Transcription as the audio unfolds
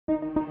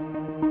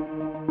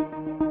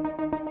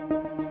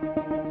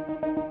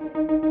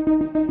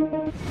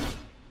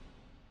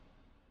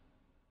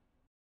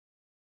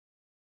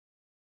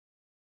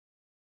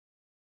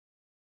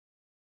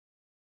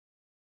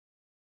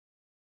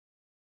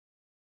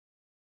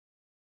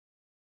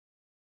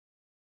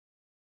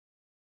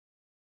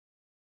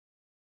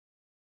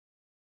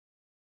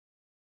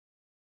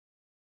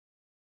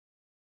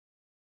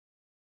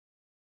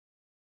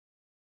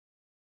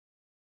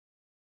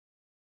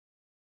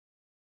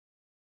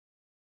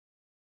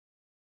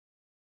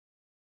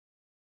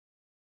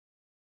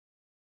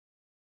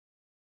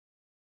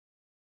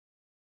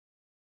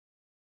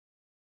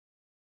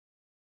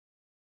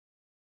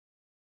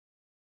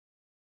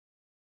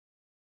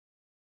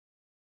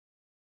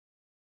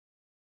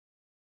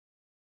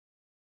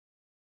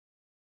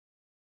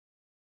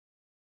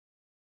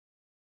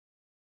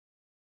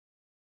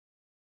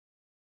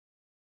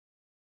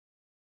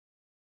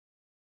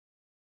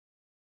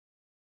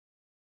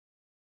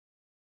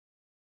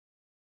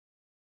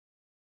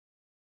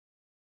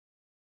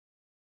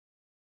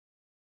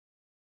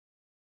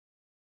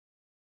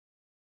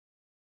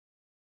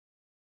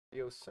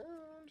audio sound.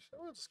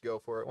 We'll just go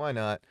for it. Why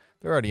not?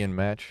 They're already in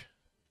match.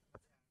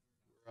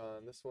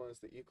 This one is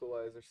the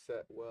equalizer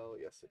set well.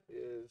 Yes, it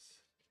is.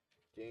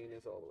 Gain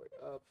is all the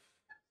way up.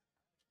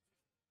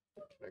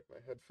 Connect my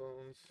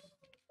headphones.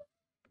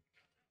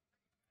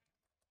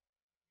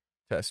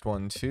 Test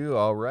 1, 2.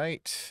 All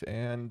right.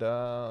 And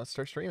let's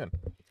start streaming.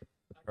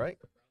 All right.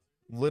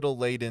 Little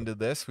late into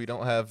this. We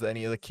don't have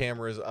any of the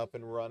cameras up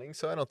and running,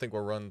 so I don't think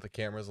we'll run the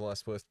cameras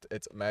unless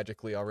it's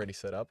magically already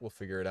set up. We'll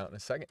figure it out in a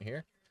second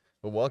here.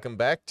 But welcome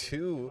back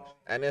to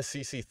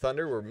NSCC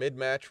Thunder. We're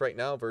mid-match right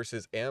now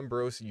versus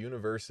Ambrose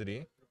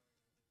University.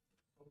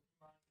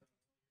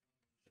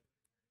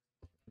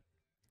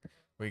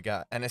 We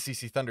got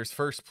NSCC Thunder's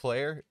first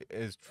player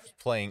is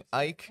playing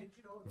Ike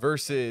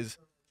versus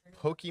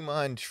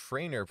Pokemon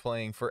Trainer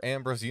playing for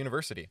Ambrose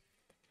University.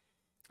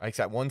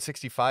 Ike's at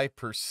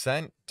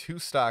 165%, 2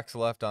 stocks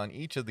left on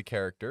each of the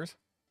characters.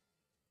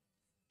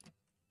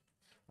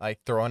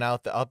 Ike throwing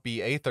out the up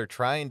B Aether,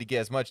 trying to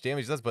get as much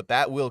damage as does, but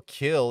that will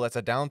kill. That's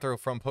a down throw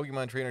from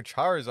Pokemon Trainer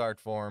Charizard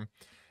form.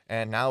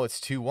 And now it's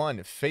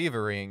 2-1,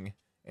 favoring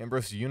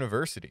Ambrose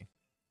University.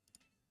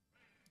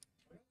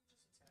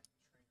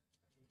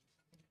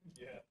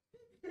 Yeah.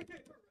 Right?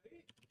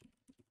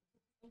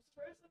 I'm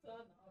surprised it's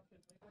not an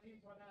option. Like when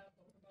you run out of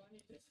Pokemon, you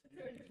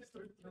just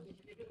start throwing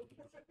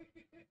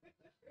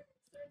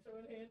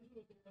throwing hands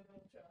with a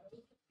little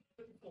child.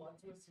 Plot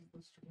twist, he's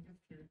the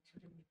strongest character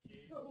in the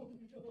game. Oh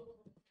no.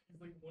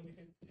 He's like one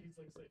hit, he's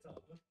like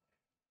Saitama.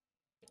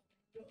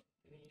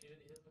 And he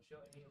doesn't show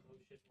any of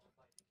those shit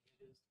while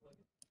fighting.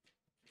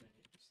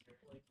 He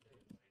just like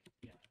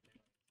yeah.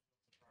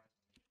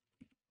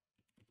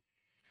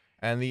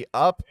 And the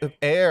up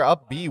air,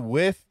 up B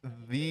with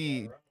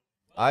the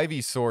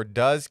Ivysaur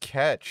does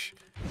catch.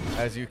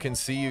 As you can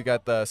see, you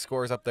got the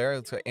scores up there.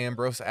 It's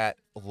Ambrose at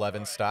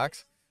 11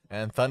 stocks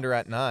and Thunder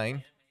at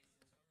 9.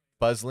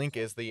 Buzzlink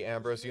is the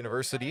Ambrose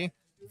University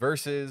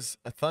versus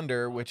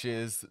Thunder, which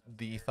is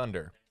the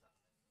Thunder.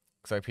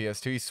 Looks like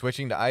PS2, he's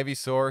switching to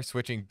Ivysaur,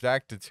 switching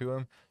back to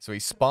him. So he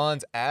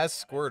spawns as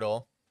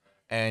Squirtle.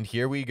 And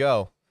here we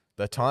go.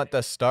 The taunt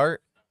does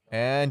start,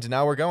 and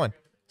now we're going.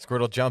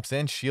 Squirtle jumps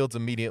in, shields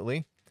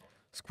immediately.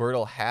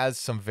 Squirtle has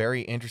some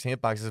very interesting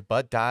hitboxes,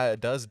 but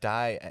does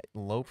die at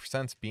low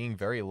percents, being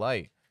very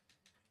light.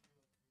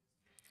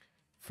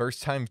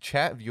 First time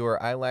chat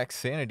viewer, I lack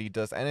sanity.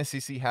 Does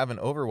NSCC have an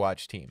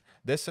Overwatch team?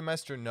 This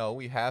semester, no.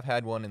 We have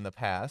had one in the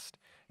past.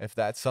 If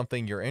that's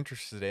something you're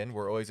interested in,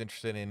 we're always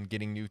interested in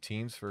getting new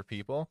teams for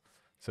people.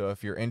 So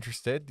if you're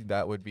interested,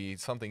 that would be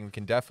something we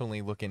can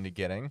definitely look into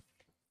getting.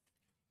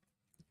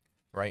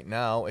 Right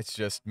now, it's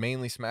just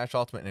mainly Smash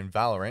Ultimate and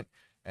Valorant.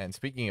 And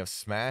speaking of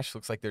Smash,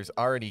 looks like there's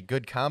already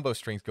good combo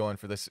strings going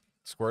for this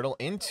Squirtle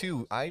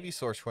into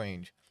Ivysaur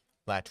change.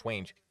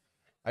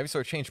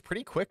 Ivysaur changed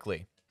pretty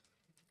quickly.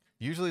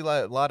 Usually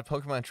a lot of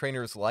Pokemon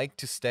trainers like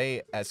to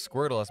stay as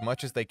Squirtle as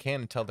much as they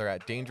can until they're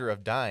at danger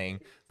of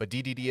dying. But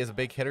DDD is a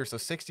big hitter, so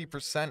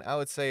 60%, I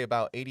would say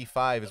about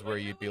 85 is where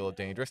you'd be a little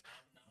dangerous.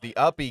 The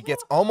up B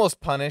gets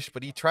almost punished,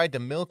 but he tried to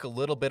milk a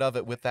little bit of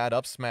it with that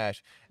up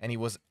smash, and he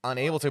was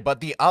unable to. But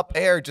the up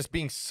air just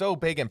being so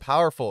big and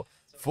powerful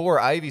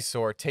for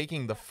Ivysaur,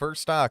 taking the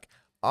first stock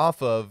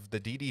off of the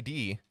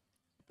DDD.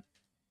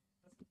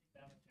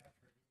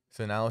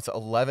 So now it's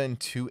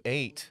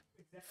 11-8,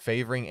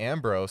 favoring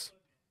Ambrose.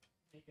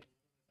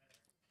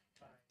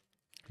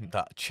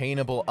 The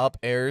chainable up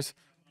airs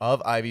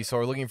of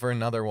Ivysaur, looking for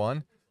another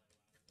one.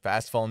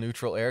 Fast fall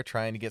neutral air,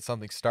 trying to get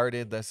something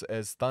started. This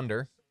is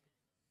Thunder.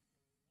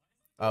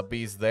 Up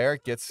B's there,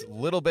 gets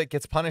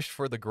punished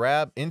for the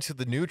grab into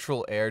the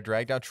neutral air,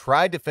 dragged down,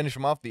 tried to finish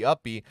him off the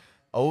up B.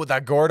 Oh, the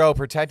Gordo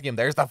protecting him.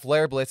 There's the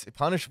Flare Blitz,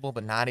 punishable,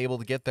 but not able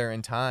to get there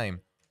in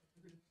time.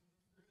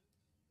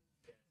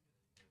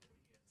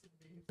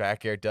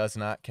 Back air does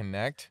not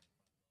connect.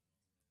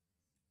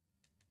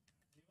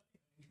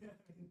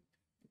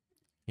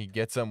 He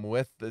gets him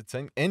with the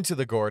thing into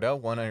the Gordo,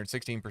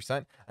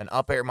 116%. An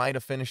up air might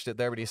have finished it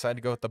there, but he decided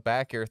to go with the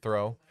back air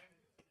throw.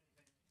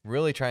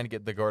 Really trying to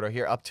get the Gordo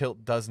here. Up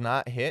tilt does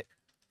not hit.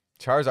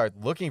 Charizard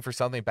looking for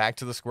something, back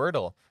to the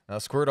Squirtle. Now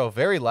Squirtle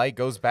very light,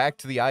 goes back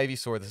to the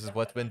Ivysaur. This is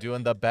what's been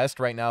doing the best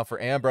right now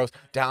for Ambrose.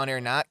 Down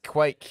air not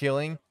quite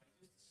killing.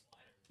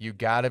 You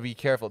got to be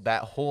careful.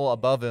 That hole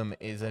above him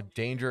is a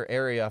danger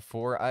area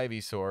for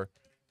Ivysaur.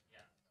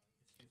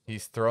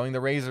 He's throwing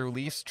the Razor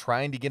Leafs,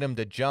 trying to get him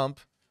to jump.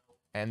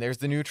 And there's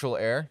the neutral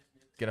air.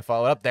 Gonna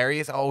follow it up. There he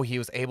is. Oh, he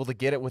was able to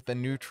get it with the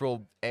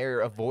neutral air,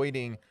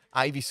 avoiding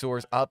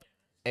Ivysaur's up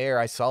air.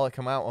 I saw it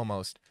come out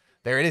almost.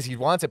 There it is. He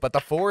wants it, but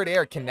the forward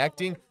air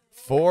connecting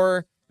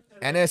for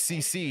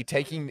NSCC,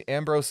 taking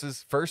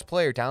Ambrose's first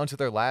player down to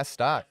their last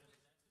stock.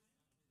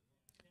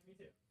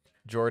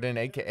 Jordan,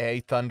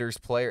 a.k.a. Thunder's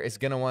player, is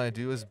going to want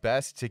to do his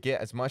best to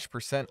get as much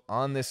percent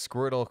on this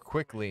Squirtle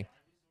quickly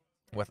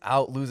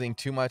without losing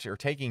too much or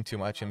taking too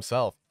much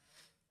himself.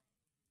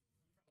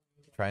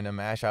 Trying to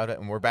mash out it,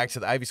 and we're back to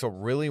the Ivysaur.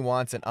 Really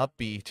wants an up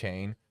B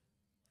chain.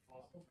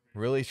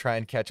 Really try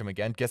and catch him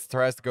again.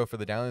 Tries to go for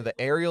the down. The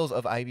aerials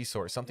of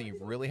Ivysaur, something you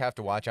really have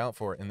to watch out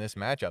for in this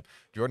matchup.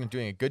 Jordan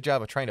doing a good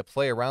job of trying to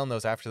play around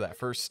those after that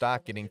first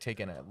stock getting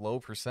taken at low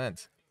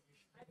percent.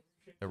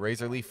 The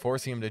Razor Leaf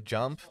forcing him to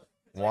jump.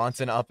 Wants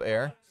an up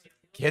air.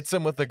 Hits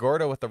him with the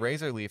Gordo with the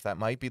Razor Leaf. That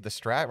might be the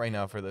strat right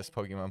now for this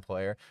Pokemon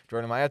player.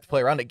 Jordan might have to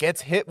play around it.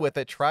 Gets hit with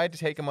it. Tried to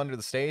take him under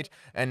the stage.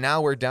 And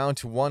now we're down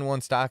to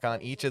 1-1 stock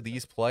on each of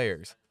these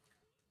players.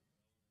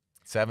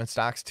 7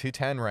 stocks to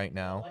 10 right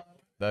now.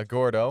 The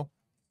Gordo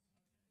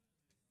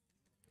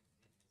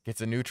gets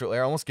a neutral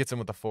air. Almost gets him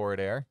with the forward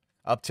air.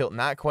 Up tilt,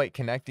 not quite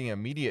connecting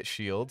immediate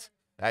shields.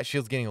 That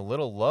shield's getting a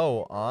little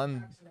low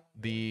on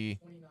the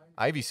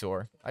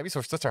Ivysaur.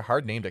 Ivysaur's such a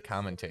hard name to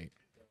commentate.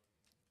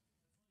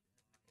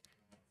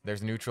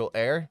 There's neutral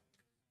air.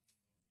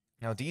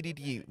 Now,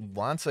 DDD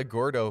wants a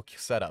Gordo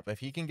setup. If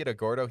he can get a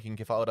Gordo, he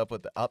can follow it up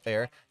with the up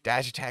air.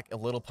 Dash attack, a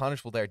little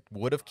punishable there.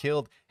 Would have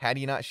killed had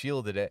he not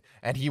shielded it.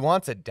 And he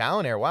wants a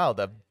down air. Wow,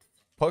 the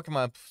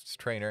Pokemon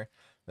trainer,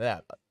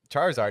 that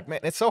Charizard. Man,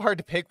 it's so hard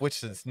to pick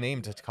which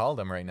name to call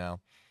them right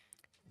now.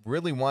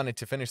 Really wanted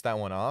to finish that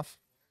one off.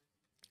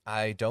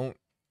 I don't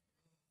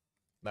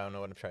know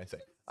what I'm trying to say.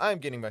 I'm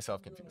getting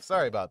myself confused.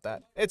 Sorry about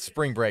that. It's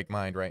spring break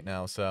mind right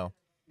now, so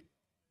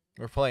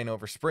we're playing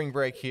over spring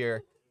break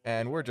here,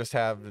 and we're just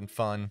having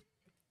fun.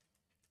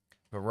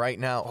 But right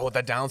now, oh,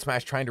 the down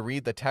smash trying to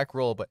read the tech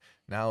roll, but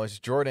now is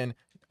Jordan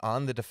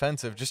on the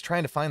defensive, just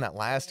trying to find that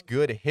last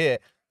good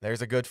hit.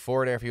 There's a good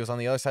forward air. If he was on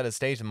the other side of the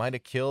stage, it might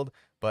have killed,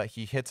 but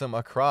he hits him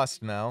across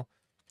now.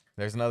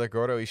 There's another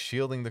Gordo. He's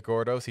shielding the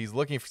Gordos. He's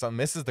looking for something.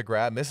 Misses the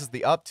grab, misses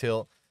the up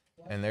tilt,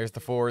 and there's the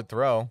forward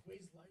throw.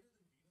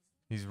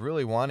 He's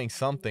really wanting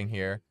something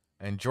here.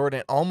 And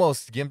Jordan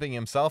almost gimping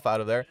himself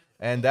out of there.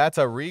 And that's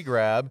a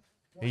re-grab.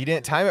 He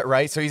didn't time it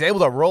right, so he's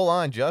able to roll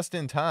on just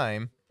in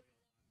time.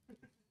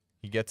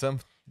 He gets him.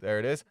 There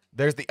it is.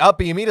 There's the up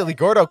B immediately.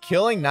 Gordo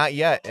killing. Not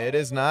yet. It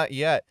is not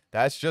yet.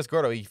 That's just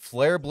Gordo. He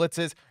flare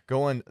blitzes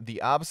going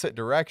the opposite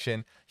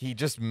direction. He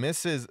just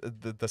misses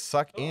the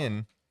suck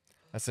in.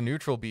 That's a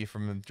neutral B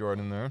from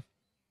Jordan there.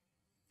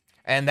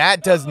 And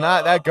that does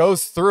not. That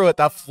goes through it.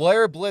 The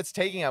flare blitz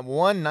taking at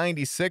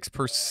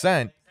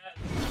 196%.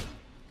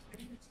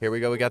 Here we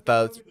go. We got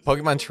the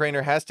Pokemon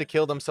trainer has to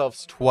kill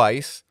themselves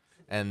twice.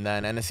 And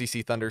then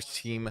NSCC Thunder's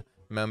team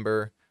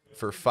member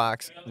for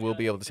Fox will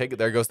be able to take it.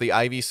 There goes the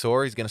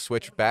Ivysaur. He's going to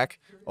switch back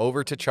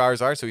over to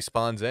Charizard. So he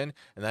spawns in.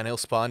 And then he'll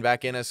spawn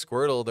back in as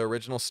Squirtle, the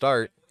original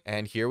start.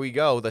 And here we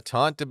go. The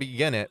taunt to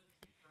begin it.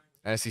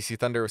 NSCC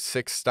Thunder with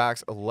 6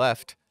 stocks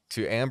left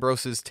to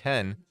Ambrose's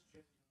 10.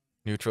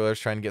 Neutral Air's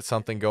trying to get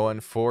something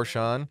going for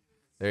Sean.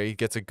 There he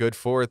gets a good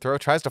forward throw.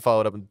 Tries to follow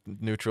it up with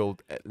neutral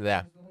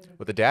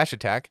with a dash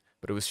attack,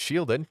 but it was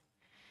shielded.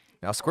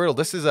 Now Squirtle,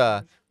 this is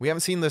we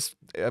haven't seen this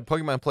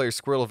Pokemon player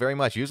Squirtle very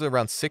much. Usually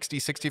around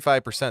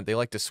 60-65%. They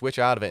like to switch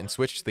out of it and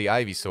switch to the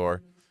Ivysaur.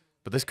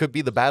 But this could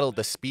be the battle of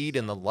the speed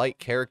and the light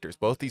characters.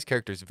 Both these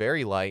characters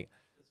very light,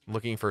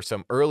 looking for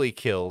some early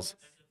kills.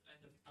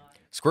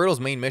 Squirtle's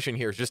main mission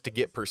here is just to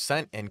get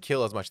percent and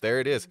kill as much. There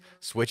it is.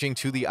 Switching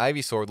to the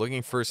Ivysaur,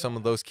 looking for some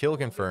of those kill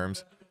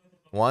confirms.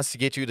 Wants to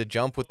get you to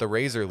jump with the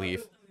Razor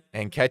Leaf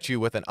and catch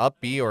you with an up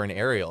B or an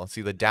aerial.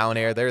 See the down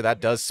air there? That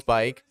does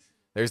spike.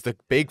 There's the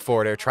big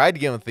forward air. Tried to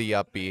get him with the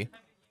up B.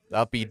 The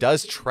up B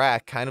does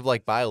track, kind of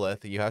like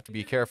Byleth. You have to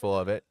be careful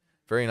of it.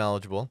 Very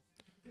knowledgeable.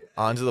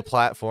 Onto the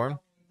platform.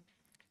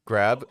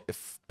 Grab.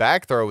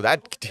 Back throw.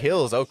 That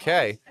kills.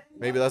 Okay.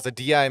 Maybe that's a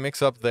DI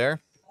mix-up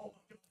there.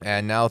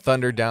 And now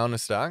Thunder down a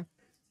stock.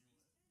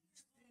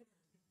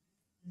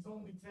 He's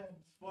only 10.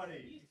 Buddy.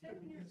 He's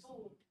 10 years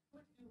old.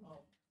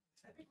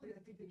 Technically, I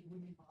think it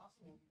wouldn't be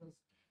possible because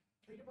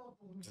think about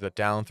the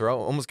down throw.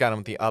 Almost got him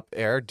with the up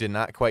air. Did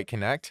not quite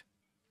connect.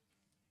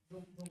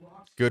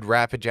 Good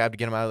rapid jab to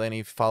get him out of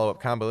any follow-up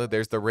combo.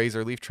 There's the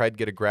Razor Leaf. Tried to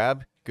get a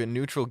grab. Good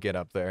neutral get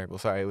up there. Well,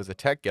 sorry, it was a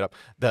tech get up.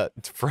 The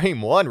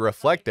frame 1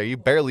 reflect there. You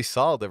barely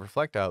saw the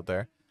reflect out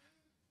there.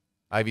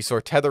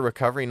 Ivysaur tether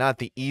recovery. Not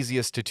the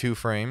easiest to 2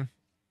 frame.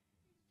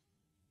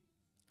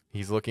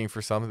 He's looking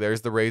for something.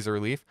 There's the Razor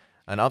Leaf.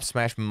 An up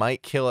smash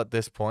might kill at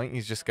this point.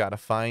 He's just got to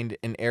find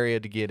an area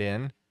to get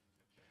in.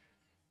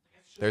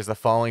 There's the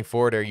falling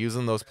forward air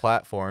using those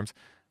platforms.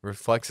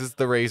 Reflexes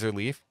the Razor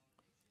Leaf.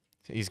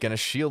 He's going to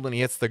shield when he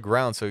hits the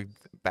ground. So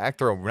back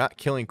throw, not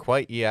killing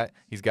quite yet.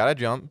 He's got to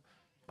jump.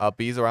 Up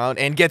B's around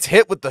and gets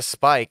hit with the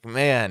spike.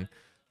 Man,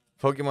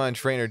 Pokemon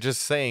trainer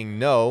just saying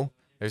no.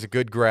 There's a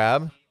good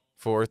grab.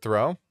 Forward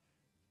throw.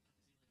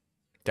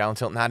 Down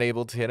tilt, not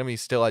able to hit him.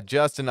 He's still at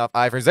just enough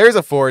iframes. There's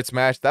a forward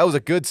smash. That was a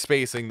good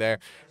spacing there.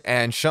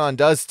 And Sean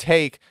does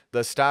take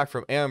the stock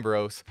from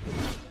Ambrose.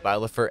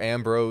 Byleth for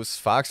Ambrose,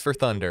 Fox for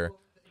Thunder.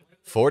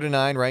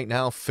 4-9 right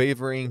now,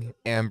 favoring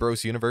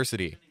Ambrose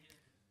University.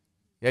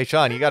 Hey,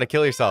 Sean, you got to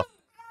kill yourself.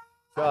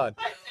 Sean.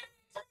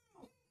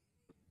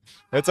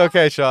 It's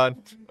okay,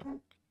 Sean.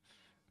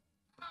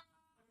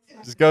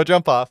 Just go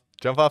jump off.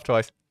 Jump off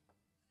twice.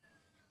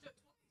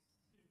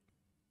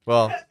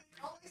 Well...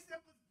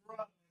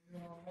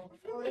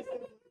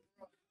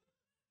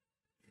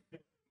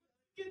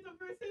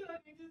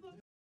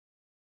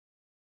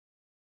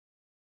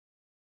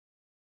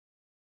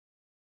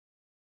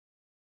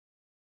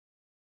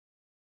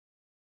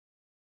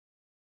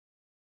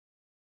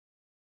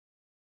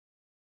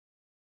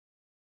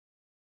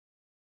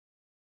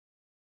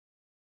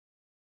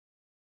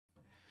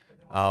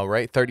 All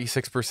right,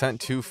 36%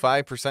 to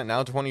 5%,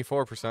 now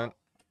 24%.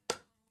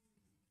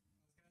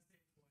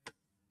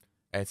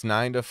 It's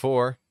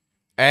 9-4.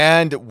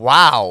 And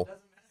wow.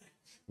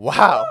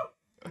 Wow.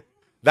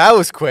 That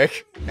was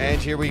quick.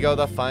 And here we go,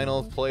 the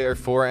final player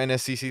for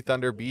NSCC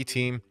Thunder B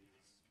team.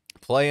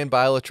 Playing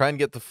Byleth, trying to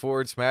get the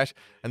forward smash.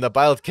 And the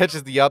Byleth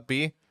catches the up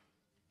B.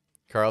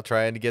 Carl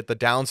trying to get the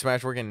down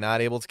smash working, not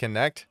able to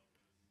connect.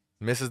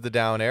 Misses the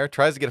down air,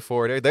 tries to get a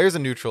forward air. There's a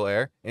neutral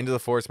air into the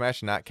forward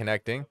smash, not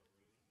connecting.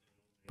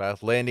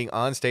 Byleth landing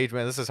on stage.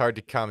 Man, this is hard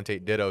to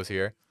commentate dittos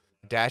here.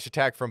 Dash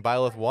attack from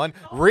Byleth 1.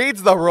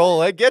 Reads the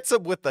roll. It gets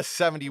him with the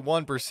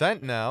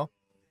 71% now.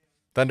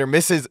 Thunder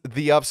misses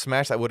the up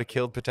smash. That would have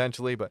killed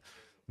potentially, but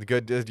the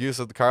good use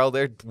of the Carl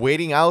there.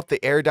 Waiting out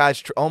the air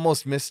dodge.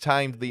 Almost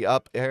mistimed the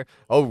up air.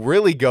 Oh,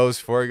 really goes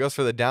for it. Goes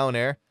for the down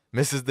air.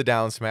 Misses the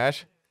down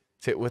smash.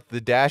 It's hit with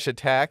the dash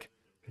attack.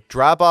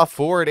 Drop off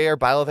forward air.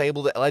 Byleth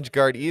able to edge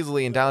guard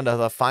easily and down to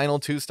the final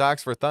 2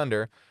 stocks for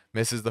Thunder.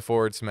 Misses the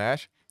forward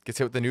smash. Gets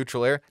hit with the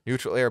neutral air.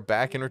 Neutral air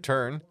back in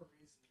return.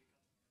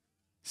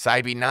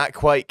 Side B not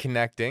quite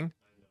connecting.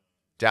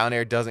 Down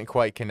air doesn't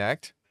quite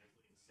connect.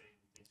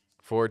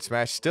 Forward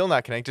smash still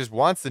not connect. Just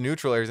wants the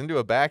neutral airs into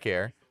a back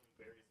air.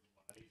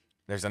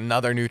 There's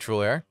another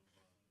neutral air.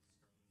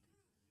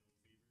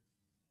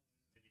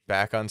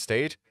 Back on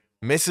stage.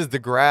 Misses the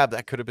grab.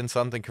 That could have been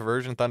something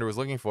Conversion Thunder was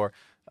looking for.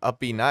 Up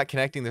B not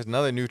connecting. There's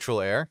another neutral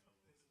air.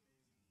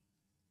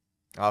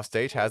 Off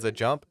stage, has a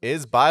jump.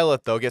 Is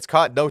Byleth, though. Gets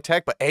caught, no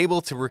tech, but able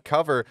to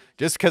recover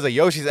just because of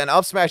Yoshi's. And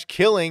up smash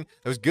killing.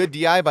 It was good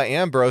DI by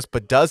Ambrose,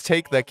 but does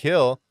take the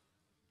kill.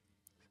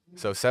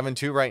 So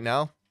 7-2 right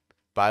now.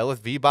 Byleth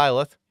v.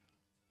 Byleth.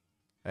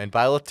 And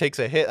Byleth takes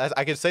a hit.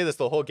 I could say this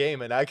the whole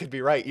game, and I could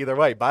be right either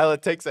way.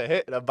 Byleth takes a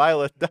hit, and a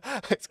Byleth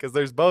dies because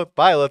there's both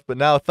Byleth, but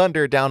now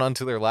Thunder down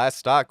onto their last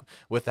stock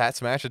with that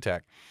smash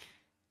attack.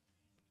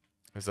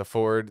 There's a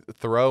forward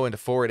throw into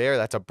forward air.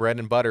 That's a bread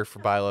and butter for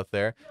Byleth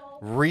there.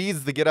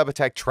 Reads the get-up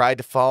attack. Tried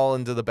to fall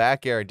into the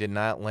back air. Did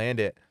not land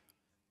it.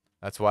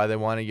 That's why they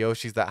wanted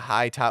Yoshi's that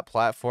high top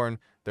platform.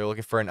 They're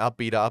looking for an up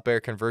B to up air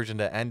conversion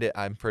to end it,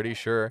 I'm pretty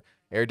sure.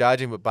 Air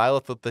dodging, but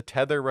Byleth with the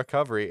tether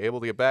recovery. Able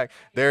to get back.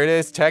 There it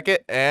is. Tech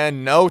it.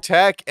 And no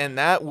tech. And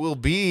that will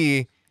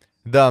be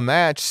the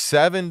match.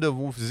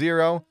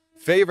 7-0.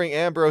 Favoring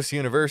Ambrose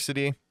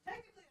University.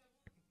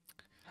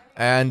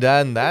 And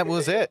then that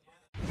was it.